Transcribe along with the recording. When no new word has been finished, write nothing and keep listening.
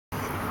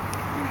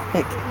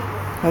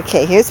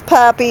Okay, here's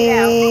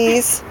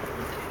puppies.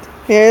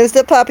 Here's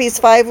the puppies,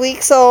 5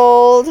 weeks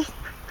old.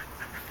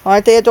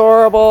 Aren't they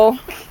adorable?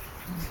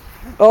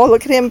 Oh,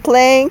 look at him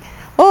playing.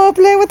 Oh,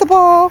 playing with the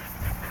ball.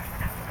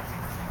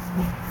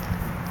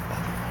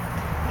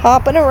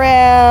 Hopping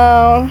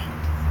around.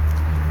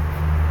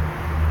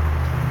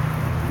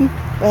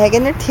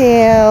 Wagging their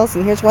tails.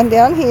 And here's one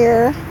down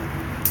here.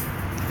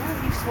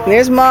 And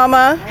there's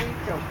Mama.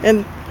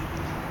 And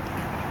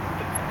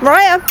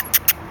Mariah.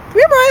 Come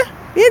here, Mariah.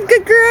 Be a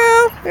good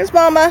girl. There's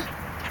Mama.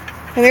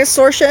 And there's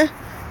Sorcha.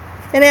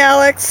 And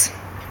Alex.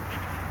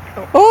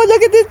 Oh,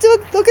 look at this!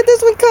 Look at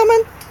this one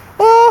coming!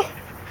 Oh,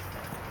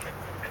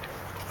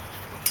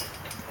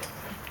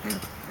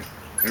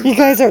 you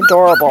guys are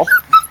adorable.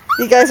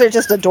 You guys are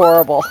just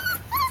adorable.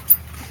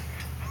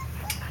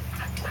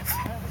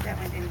 That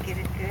one didn't get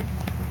it good.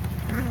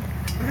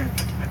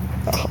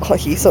 Oh,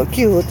 he's so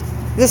cute.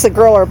 Is this a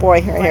girl or a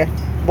boy? Right here,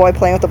 boy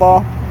playing with the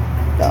ball.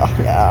 Oh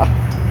yeah,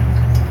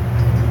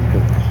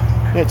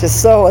 they're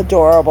just so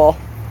adorable.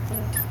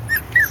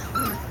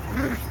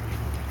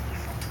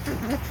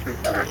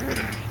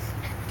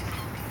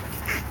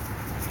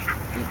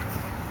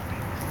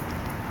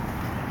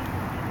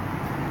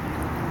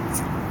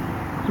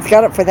 He's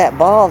got it for that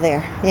ball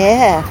there.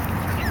 Yeah.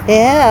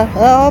 Yeah.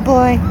 Oh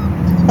boy.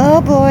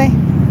 Oh boy.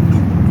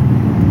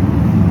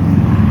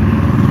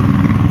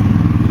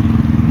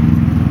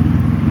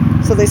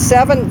 So there's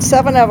seven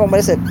of them. What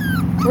is it?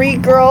 3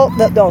 girls?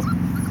 No.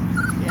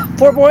 Yeah.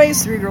 4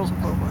 boys? 3 girls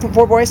and 4 boys.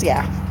 4 boys?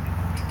 Yeah.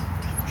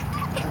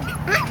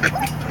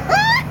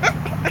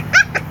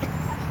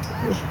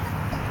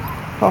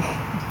 Oh.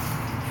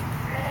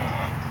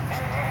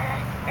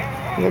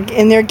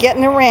 And they're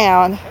getting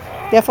around.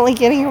 Definitely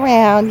getting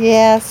around,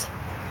 yes.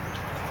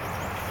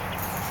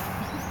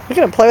 We're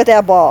going to play with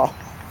that ball.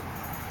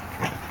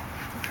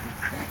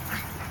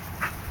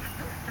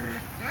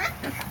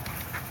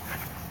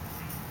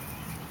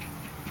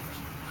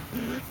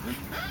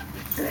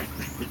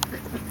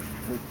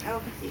 Oh,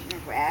 he's eating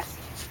the grass.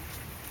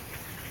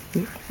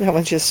 That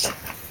one just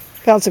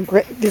found some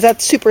great. Is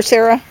that Super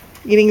Sarah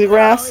eating the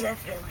grass? Oh,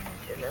 that's the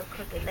little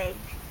crooked leg.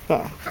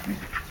 Oh.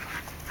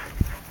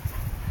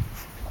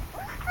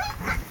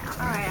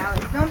 Alright,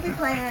 Alex, don't be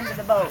playing under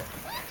the boat.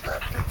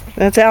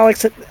 That's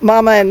Alex,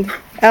 Mama, and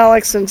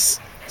Alex and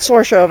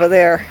Sorcha over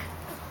there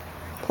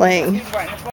playing.